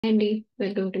అండి.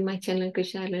 Welcome to my channel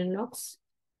Kushal and vlogs.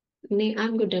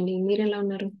 I'm good అండి. మీరు ఎలా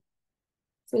ఉన్నారు?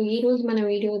 సో ఈ రోజు మన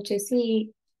వీడియో వచ్చేసి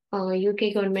యూకే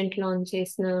గవర్నమెంట్ లాంచ్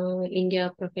చేసిన India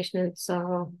professionals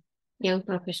young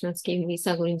professional scheme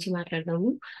visa గురించి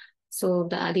మాట్లాడదాము. సో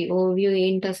అది ఓవ్యూ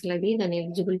ఏంటి అసలు, అది దాని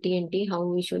ఎలిజిబిలిటీ ఏంటి, హౌ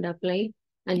వీ షుడ్ అప్లై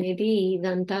అనేది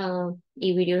ఇదంతా ఈ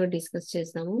వీడియోలో డిస్కస్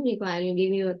చేస్తాము. మీకు I will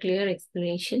give you a clear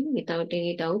explanation without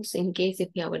any doubts. In case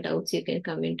if you have doubts you can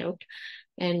comment out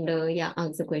and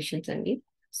answer questions అండి.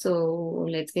 So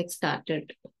let's get started.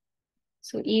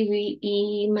 So ఈ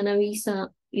మన visa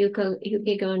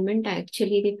UK government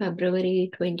actually ఇది ఫిబ్రవరి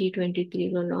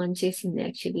 2023లో launch చేసింది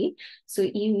actually. So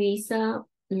ఈ visa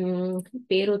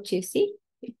పేరు వచ్చేసి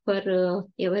for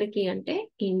ఎవరికి అంటే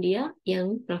India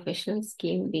young professional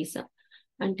scheme visa.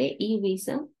 అంటే ఈ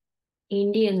వీసా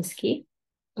ఇండియన్స్ కి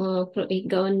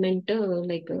గవర్నమెంట్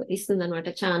లైక్ ఇస్తుంది అనమాట,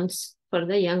 chance for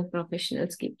the young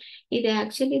professionals కి. ఇది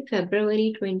యాక్చువల్లీ ఫిబ్రవరి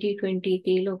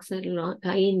 2023లో ఒకసారి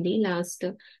అయింది, లాస్ట్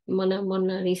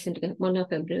మొన్న రీసెంట్ గా మొన్న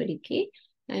ఫిబ్రవరికి.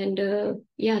 అండ్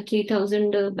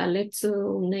 3000 బ్యాలెట్స్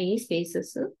ఉన్నాయి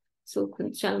స్పేసెస్. సో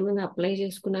చాలా మంది అప్లై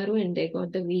చేసుకున్నారు and they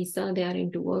got the visa, they are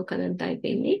in to work, అదంతా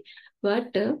అయిపోయింది.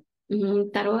 బట్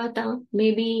తర్వాత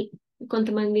మేబీ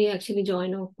కొంతమంది యాక్చువల్లీ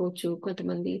జాయిన్ అవ్వకపోవచ్చు,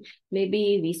 కొంతమంది మేబీ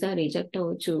వీసా రిజెక్ట్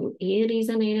అవ్వచ్చు. ఏ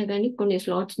రీజన్ అయినా కానీ కొన్ని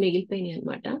స్లాట్స్ మిగిలిపోయినాయి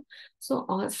అనమాట. సో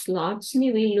ఆ స్లాట్స్ ని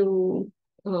వీళ్ళు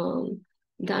ఆ,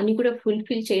 దాన్ని కూడా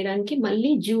ఫుల్ఫిల్ చేయడానికి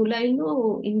మళ్ళీ జూలైలో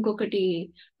ఇంకొకటి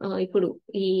ఇప్పుడు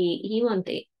ఈ ఈ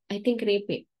మంత్ ఐ థింక్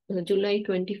రేపే July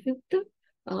 25th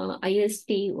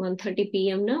IST 1:30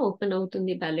 PM open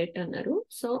అవుతుంది బ్యాలెట్ అన్నారు.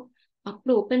 సో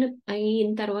అప్పుడు ఓపెన్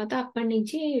అయిన తర్వాత అప్పటి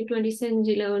నుంచి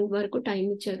 27 వరకు టైం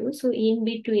ఇచ్చారు. సో ఇన్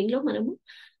బిట్వీన్ లో మనము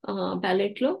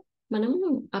బ్యాలెట్ లో మనం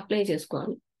అప్లై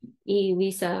చేసుకోవాలి ఈ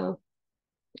వీసా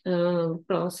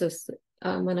ప్రాసెస్.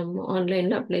 మనం ఆన్లైన్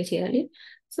లో అప్లై చేయాలి.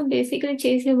 సో బేసిక్గా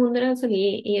చేసే ముందర అసలు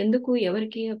ఎందుకు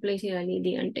ఎవరికి అప్లై చేయాలి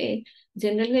ఇది అంటే,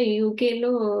 జనరల్ గా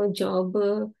యూకేలో జాబ్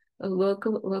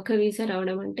వర్కర్ వీసా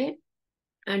రావడం అంటే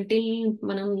అంటిల్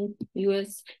మనం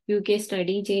యుఎస్ యూకే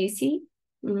స్టడీ చేసి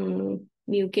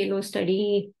యూకేలో స్టడీ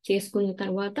చేసుకున్న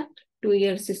తర్వాత 2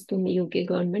 years ఇస్తుంది UK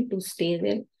government to stay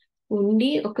there. ఉండి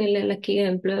ఒకవేళ లక్కీగా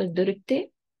ఎంప్లాయర్ దొరికితే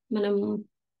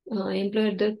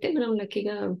మనం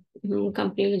లక్కీగా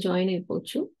కంపెనీలో జాయిన్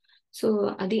అయిపోవచ్చు. సో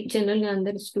అది జనరల్ గా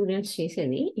అందరు స్టూడెంట్స్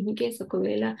చేసేది. ఇన్ కేస్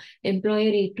ఒకవేళ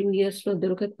ఎంప్లాయర్ ఈ 2 years లో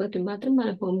దొరకకపోతే మాత్రం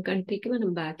మన హోమ్ కంట్రీకి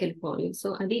మనం బ్యాక్ వెళ్ళిపోవాలి. సో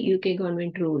అది యూకే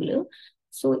గవర్నమెంట్ రూల్.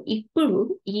 సో ఇప్పుడు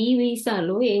ఈ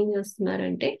వీసాలో ఏం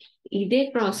చేస్తున్నారంటే ఇదే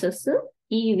ప్రాసెస్.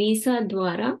 ఈ వీసా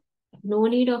ద్వారా నో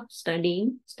నీడ్ ఆఫ్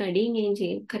స్టడీయింగ్ ఏం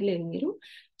చేయక్కర్లేదు మీరు.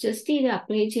 జస్ట్ ఇది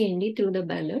అప్లై చేయండి త్రూ ద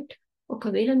బ్యాలెట్.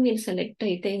 ఒకవేళ మీరు సెలెక్ట్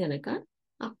అయితే గనక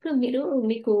అప్పుడు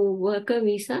మీకు worker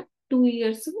visa 2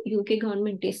 years UK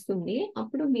government ఇస్తుంది.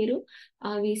 అప్పుడు మీరు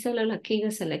ఆ వీసాలో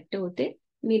లక్కీగా సెలెక్ట్ అవుతే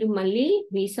మీరు మళ్ళీ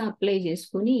వీసా అప్లై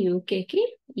చేసుకొని యూకేకి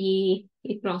ఈ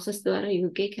ఈ ప్రాసెస్ ద్వారా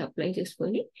యూకేకి అప్లై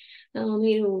చేసుకొని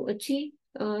మీరు వచ్చి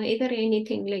either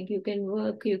anything like you can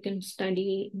work, you can study,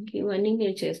 ఇవన్నీ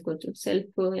మీరు చేసుకోవచ్చు.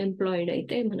 సెల్ఫ్ ఎంప్లాయిడ్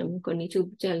అయితే మనం కొన్ని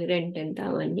చూపించాలి, రెంట్ ఎంత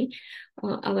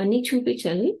అవన్నీ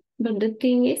చూపించాలి. బట్ ద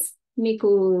థింగ్ ఇస్ మీకు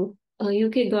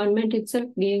UK government it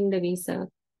self giving the visa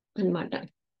అనమాట.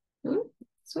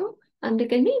 సో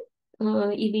అందుకని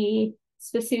ఇది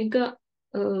స్పెసిఫిక్ గా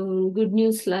గుడ్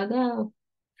న్యూస్ లాగా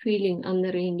ఫీలింగ్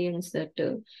అందరు ఇండియన్స్ దట్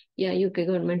యూకే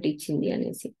గవర్నమెంట్ ఇచ్చింది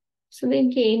అనేసి. సో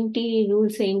దీనికి ఏంటి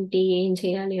రూల్స్ ఏంటి, ఏం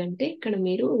చేయాలి అంటే ఇక్కడ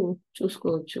మీరు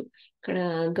చూసుకోవచ్చు. ఇక్కడ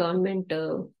గవర్నమెంట్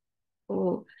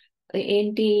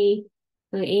ఏంటి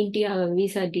ఏంటి ఆ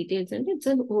వీసా డీటెయిల్స్ అంటే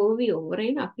ఇట్స్ ఓవి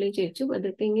ఎవరైనా అప్లై చేయొచ్చు. బట్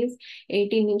ద థింగ్ ఇస్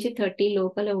 18 నుంచి 30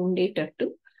 లోపల ఉండేటట్టు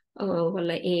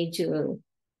వాళ్ళ ఏజ్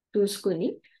చూసుకుని.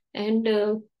 And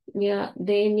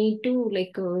they need to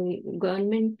like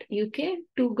government UK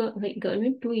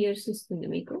government 2 years ఇస్తుంది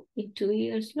మీకు. ఈ 2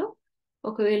 years లో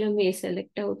ఒకవేళ మీరు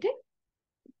సెలెక్ట్ అవుతే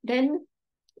then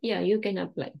you can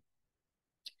apply.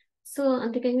 So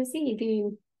అందుకనేసి ఇది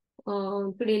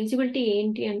ఇప్పుడు ఎలిజిబిలిటీ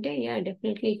ఏంటి అంటే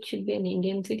definitely it should be an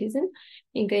Indian citizen.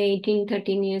 ఇంకా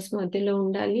 18-13 years మధ్యలో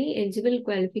ఉండాలి. ఎలిజిబుల్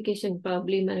క్వాలిఫికేషన్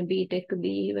ప్రాబ్లీ మన బీటెక్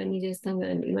ఇవన్నీ చేస్తాం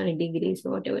కదండి, మన డిగ్రీస్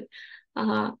వాట్ ఎవర్,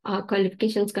 ఆ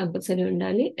క్వాలిఫికేషన్స్ కంపల్సరీ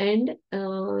ఉండాలి. And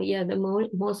the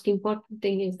most important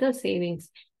thing is the savings.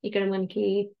 ఇక్కడ మనకి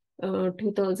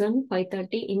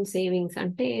 2530 ఇన్ సేవింగ్స్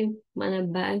అంటే మన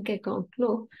బ్యాంక్ అకౌంట్ లో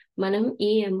మనం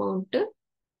ఈ అమౌంట్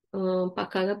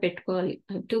పక్కాగా పెట్టుకోవాలి.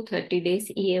 అప్ టు 30 days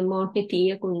ఈ అమౌంట్ ని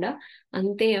తీయకుండా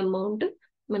అంతే అమౌంట్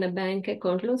మన బ్యాంక్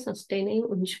అకౌంట్ లో సస్టైన్ అయి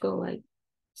ఉంచుకోవాలి.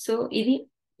 సో ఇది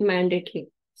మ్యాండేటరీ.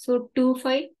 సో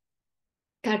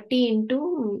 2530 ఇంటూ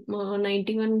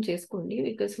 91 చేసుకోండి.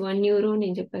 బికాస్ €1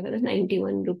 నేను చెప్పాను కదా,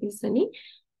 91 రూపీస్ అని.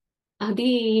 అది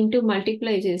ఇంటూ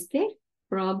మల్టిప్లై చేస్తే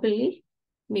ప్రాబబ్లీ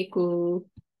మీకు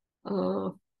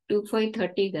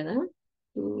 2530 కదా,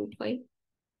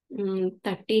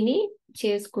 2530ని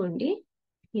చేసుకోండి.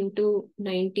 ఇంటూ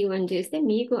 91 చేస్తే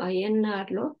మీకు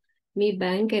ఐఎన్ఆర్లో మీ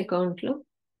బ్యాంక్ అకౌంట్లో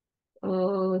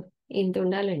ఇంత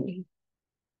ఉండాలండి.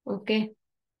 ఓకే,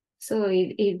 సో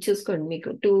ఇది చూసుకోండి, మీకు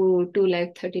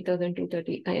 2,30,000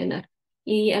 230 ఐఎన్ఆర్.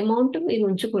 ఈ అమౌంట్ మీరు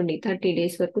ఉంచుకోండి, 30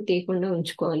 days వరకు తీయకుండా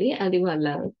ఉంచుకోవాలి. అది వాళ్ళ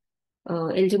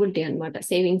ఎలిజిబిలిటీ అన్నమాట.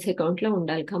 సేవింగ్స్ అకౌంట్ లో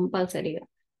ఉండాలి కంపల్సరీగా.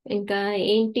 ఇంకా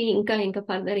ఏంటి, ఇంకా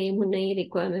ఫర్దర్ ఏమున్నాయి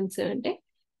రిక్వైర్మెంట్స్ అంటే,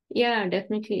 యా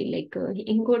డెఫినెట్లీ లైక్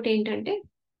ఇంకోటి ఏంటంటే,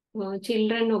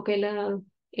 చిల్డ్రన్ ఒకవేళ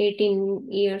 18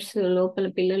 years లోపల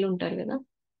పిల్లలు ఉంటారు కదా,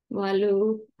 వాళ్ళు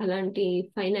అలాంటి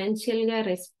ఫైనాన్షియల్ గా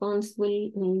రెస్పాన్సిబుల్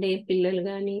ఉండే పిల్లలు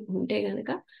కానీ ఉంటే గనక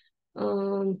ఆ,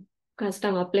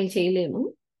 కష్టం, అప్లై చేయలేము.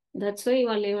 దట్స్ వై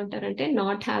వాళ్ళు ఏమంటారంటే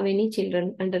not have any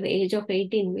children under the age of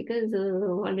 18, because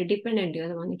వాళ్ళు డిపెండెంట్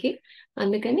కదా మనకి.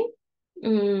 అందుకని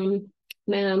మ్,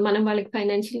 మనం వాళ్ళకి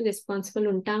ఫైనాన్షియల్ రెస్పాన్సిబుల్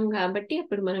ఉంటాం కాబట్టి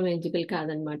అప్పుడు మనం ఎలిజిబుల్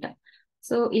కాదనమాట.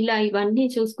 సో ఇలా ఇవన్నీ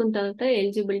చూసుకున్న తర్వాత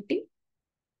ఎలిజిబిలిటీ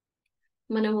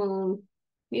మనము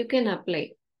యూ కెన్ అప్లై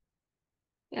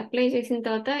చేసిన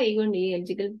తర్వాత ఇగోండి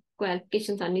ఎలిజిబుల్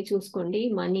క్వాలిఫికేషన్స్ అన్ని చూసుకోండి,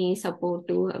 మనీ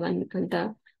సపోర్టు అవన్నీ అంతా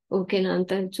ఓకేనా,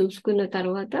 అంతా చూసుకున్న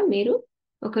తర్వాత మీరు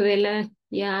ఒకవేళ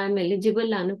యా ఐఎమ్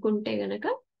ఎలిజిబుల్ అనుకుంటే గనక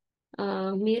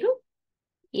మీరు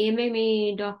ఏమేమి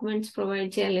డాక్యుమెంట్స్ ప్రొవైడ్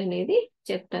చేయాలి అనేది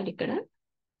చెప్తారు ఇక్కడ.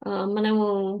 మనము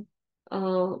ఆ,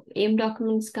 ఏం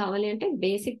డాక్యుమెంట్స్ కావాలి అంటే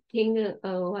బేసిక్ థింగ్,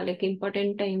 వాళ్ళకి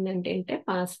ఇంపార్టెంట్ ఏంటంటే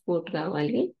పాస్పోర్ట్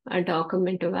కావాలి. ఆ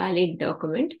document valid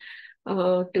document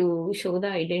to show the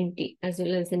identity as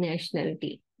well as the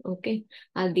nationality. Okay,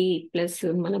 అది ప్లస్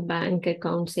మన bank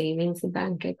account, savings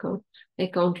bank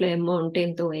account లో అమౌంట్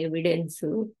ఎంతో ఎవిడెన్స్.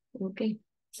 ఓకే,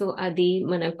 సో అది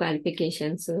మన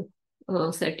క్వాలిఫికేషన్స్,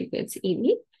 సర్టిఫికేట్స్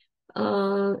ఇవి. ఆ,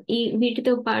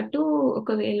 వీటితో పాటు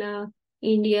ఒకవేళ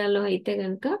ఇండియాలో అయితే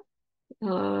కనుక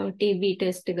టీబీ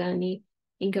టెస్ట్ కానీ,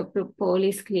 ఇంకా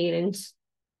పోలీస్ క్లియరెన్స్.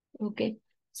 ఓకే,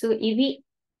 సో ఇవి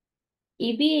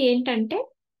ఇవి ఏంటంటే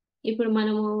ఇప్పుడు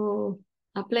మనము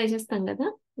అప్లై చేస్తాం కదా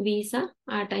వీసా,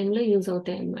 ఆ టైంలో యూజ్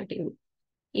అవుతాయి అన్నమాట ఇవి.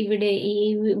 ఈ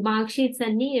మార్క్ షీట్స్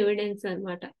అన్ని ఎవిడెన్స్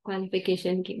అన్నమాట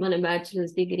క్వాలిఫికేషన్ కి, మన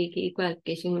బ్యాచులర్స్ డిగ్రీకి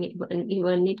క్వాలిఫికేషన్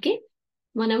ఇవన్నిటికి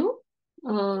మనము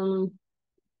ఆ,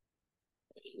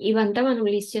 ఇవంతా మనం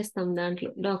లిస్ట్ చేస్తాం దాంట్లో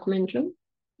డాక్యుమెంట్లు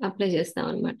అప్లై చేస్తాం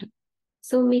అన్నమాట.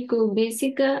 సో మీకు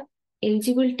బేసిక్ గా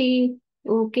ఎలిజిబిలిటీ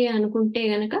ఓకే అనుకుంటే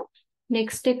గనక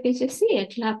నెక్స్ట్ స్టెప్ వచ్చేసి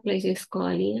ఎట్లా అప్లై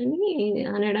చేసుకోవాలి అని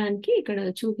అనడానికి ఇక్కడ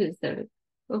చూపిస్తాడు.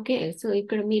 ఓకే, సో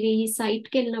ఇక్కడ మీరు ఈ site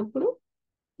కి వెళ్ళినప్పుడు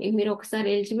మీరు ఒకసారి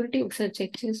ఎలిజిబిలిటీ ఒకసారి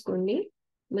చెక్ చేసుకోండి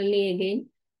మళ్ళీ అగైన్.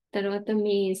 తర్వాత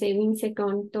మీ సేవింగ్స్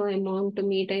అకౌంట్ తో అమౌంట్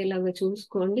మీట్ అయ్యేలాగా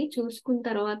చూసుకోండి. చూసుకున్న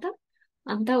తర్వాత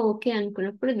అంతా ఓకే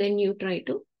అనుకున్నప్పుడు then you try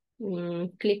to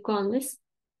click on this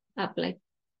apply.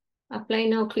 Apply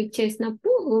now click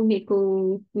చేసినప్పుడు మీకు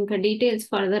ఇంకా డీటెయిల్స్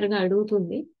ఫర్దర్ గా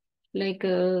అడుగుతుంది, like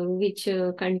which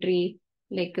country,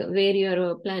 like where you're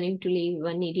planning to leave,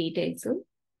 ఇవన్నీ డీటెయిల్స్.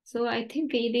 సో ఐ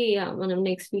థింక్ ఇది మనం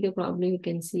next video problem you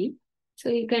can see. So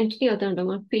ఇది continue అవుతా ఉంటాం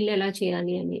మనం ఫిల్ ఎలా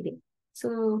చేయాలి అనేది. సో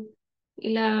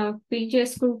ఇలా ఫిల్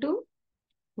చేసుకుంటూ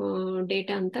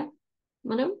డేటా అంతా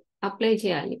మనం అప్లై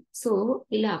చేయాలి. సో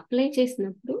ఇలా అప్లై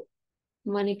చేసినప్పుడు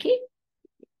మనకి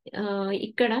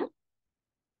ఇక్కడ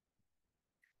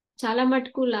చాలా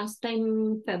మటుకు లాస్ట్ టైం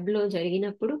లో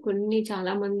జరిగినప్పుడు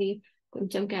చాలా మంది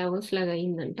కొంచెం క్యావోస్ లాగా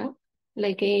అయిందంట.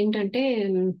 లైక్ ఏంటంటే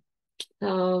ఆ,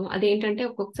 అదేంటంటే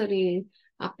ఒక్కొక్కసారి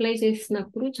అప్లై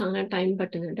చేసినప్పుడు చాలా టైం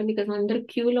పట్టిందంట, బికాస్ అందరు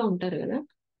క్యూలో ఉంటారు కదా.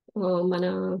 మన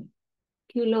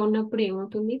క్యూలో ఉన్నప్పుడు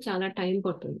ఏమవుతుంది, చాలా టైం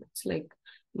పడుతుంది లైక్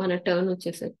మన టర్న్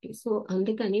వచ్చేసరికి. సో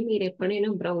అందుకని మీరు ఎప్పుడైనా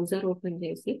బ్రౌజర్ ఓపెన్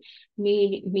చేసి మీ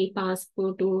మీ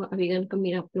పాస్పోర్ట్ అవి కనుక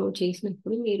మీరు అప్లోడ్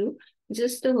చేసినప్పుడు మీరు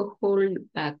జస్ట్ హోల్డ్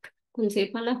బ్యాక్,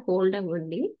 కొంతసేపు అలా హోల్డ్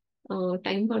అవ్వండి.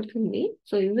 టైం పడుతుంది.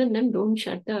 So even then don't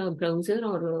shut the browser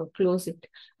are close it.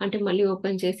 అంటే మళ్ళీ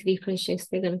ఓపెన్ చేసి రీఫ్రెష్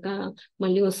చేస్తే కనుక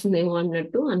మళ్ళీ వస్తుందేమో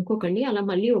అన్నట్టు అనుకోకండి. అలా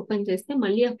మళ్ళీ ఓపెన్ చేస్తే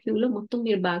మళ్ళీ ఆ క్యూలో మొత్తం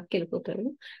మీరు బ్యాక్కి వెళ్ళిపోతారు.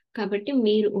 కాబట్టి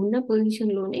మీరు ఉన్న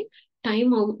పొజిషన్ లోనే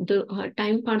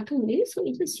టైం పడుతుంది. సో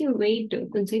జస్ట్ యూ వెయిట్,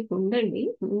 కొంచెంసేపు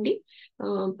ఉండి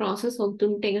ప్రాసెస్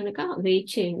అవుతుంటే గనక వెయిట్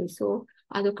చేయండి. సో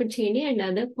అదొకటి చేయండి. అండ్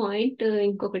అదర్ పాయింట్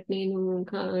ఇంకొకటి నేను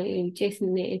ఇంకా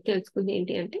చేసింది తెలుసుకుంది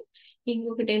ఏంటి అంటే,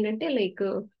 ఇంకొకటి ఏంటంటే లైక్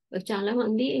చాలా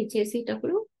మంది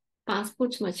చేసేటప్పుడు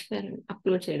పాస్పోర్ట్స్ మర్చిపోయారు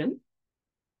అప్లోడ్ చేయడం.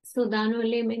 సో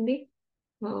దానివల్ల ఏమైంది,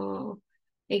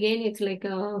 అగైన్ ఇట్స్ లైక్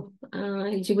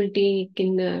ఎలిజిబిలిటీ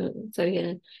కింద, సారీ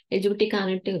ఎలిజిబిలిటీ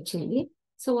కానట్టే వచ్చింది.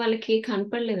 సో వాళ్ళకి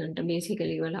కనపడలేదంట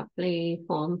బేసికలీ వాళ్ళు అప్లై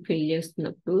ఫామ్ ఫిల్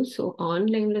చేస్తున్నప్పుడు. సో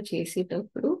ఆన్‌లైన్‌లో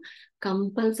చేసేటప్పుడు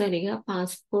కంపల్సరీగా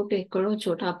పాస్‌పోర్ట్ ఎక్కడో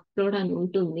చోట అప్‌లోడ్ అని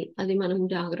ఉంటుంది. అది మనం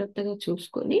జాగ్రత్తగా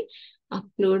చూసుకొని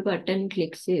అప్‌లోడ్ బటన్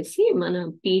క్లిక్ చేసి మన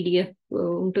పీడీఎఫ్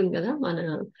ఉంటుంది కదా! మన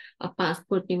ఆ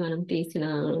పాస్‌పోర్ట్‌ని మనం తీసిన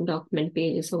డాక్యుమెంట్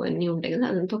పేజెస్ అవన్నీ ఉంటాయి కదా!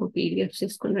 అదంతా ఒక పీడీఎఫ్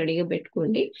చేసుకొని రెడీగా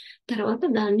పెట్టుకోండి. తర్వాత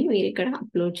దాన్ని మీరిక్కడ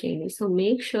అప్‌లోడ్ చేయండి. So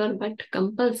make sure but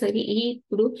compulsory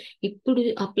ఇప్పుడు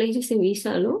అప్లై చేసే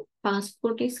వీసాలో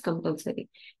పాస్‌పోర్ట్ ఈస్ కంపల్సరీ.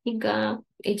 ఇంకా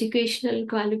ఎడ్యుకేషనల్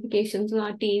క్వాలిఫికేషన్స్ ఆ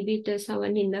టీబీ టెస్ట్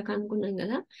అవన్నీ ఇందాక అనుకున్నాం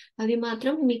కదా! అవి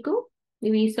మాత్రం మీకు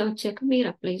వీసా వచ్చాక మీరు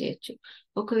అప్లై చేయొచ్చు.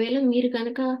 ఒకవేళ మీరు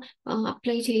గనక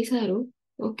అప్లై చేశారు.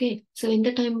 ఓకే. సో ఎంత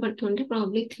టైం పడుతుందంటే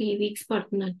ప్రాబబ్లీ 3 వీక్స్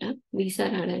పడుతుందంట వీసా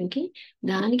రావడానికి.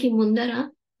 దానికి ముందర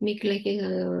మీకు లైక్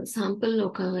సాంపుల్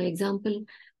ఒక ఎగ్జాంపుల్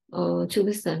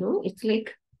చూపిస్తాను. ఇట్స్ లైక్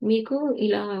మీకు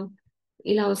ఇలా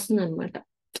ఇలా వస్తుందనమాట.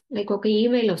 లైక్ ఒక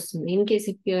ఈమెయిల్ వస్తుంది. In case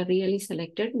if you are really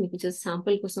selected మీకు జస్ట్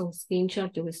శాంపుల్ కోసం స్క్రీన్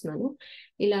షాట్ చూపిస్తున్నాను.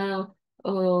 ఇలా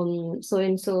సో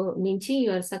అండ్ సో నుంచి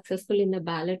you are successful in the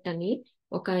ballot అని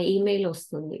ఒక ఈమెయిల్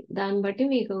వస్తుంది. దాన్ని బట్టి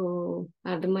మీకు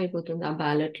అర్థమైపోతుంది ఆ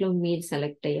బ్యాలెట్ లో మీరు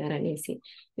సెలెక్ట్ అయ్యారనేసి.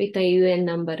 విత్ యూఎన్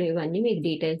నంబర్ ఇవన్నీ మీకు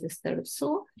డీటెయిల్స్ ఇస్తాడు. సో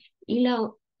ఇలా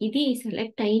ఇది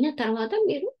సెలెక్ట్ అయిన తర్వాత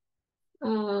మీరు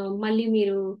మళ్ళీ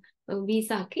మీరు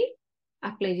వీసాకి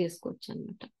అప్లై చేసుకోవచ్చు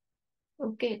అనమాట.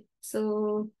 ఓకే. సో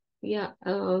యా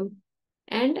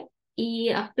అండ్ ఈ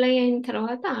అప్లై అయిన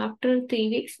తర్వాత ఆఫ్టర్ 3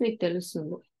 వీక్స్ మీకు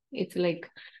తెలుస్తుంది. ఇట్స్ లైక్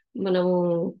మనము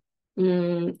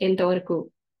ఎంతవరకు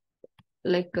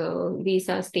లైక్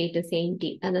వీసా స్టేటస్ ఏంటి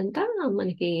అదంతా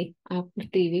మనకి ఆఫ్టర్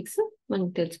 3 వీక్స్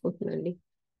మనకు తెలిసిపోతుందండి.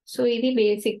 సో ఇది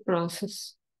basic process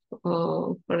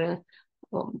for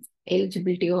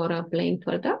eligibility are applying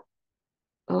for the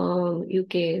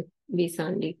UK visa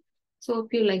only. So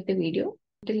if you like the video,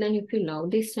 till then if you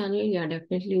love this channel, yeah,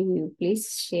 definitely please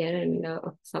share and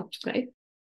subscribe.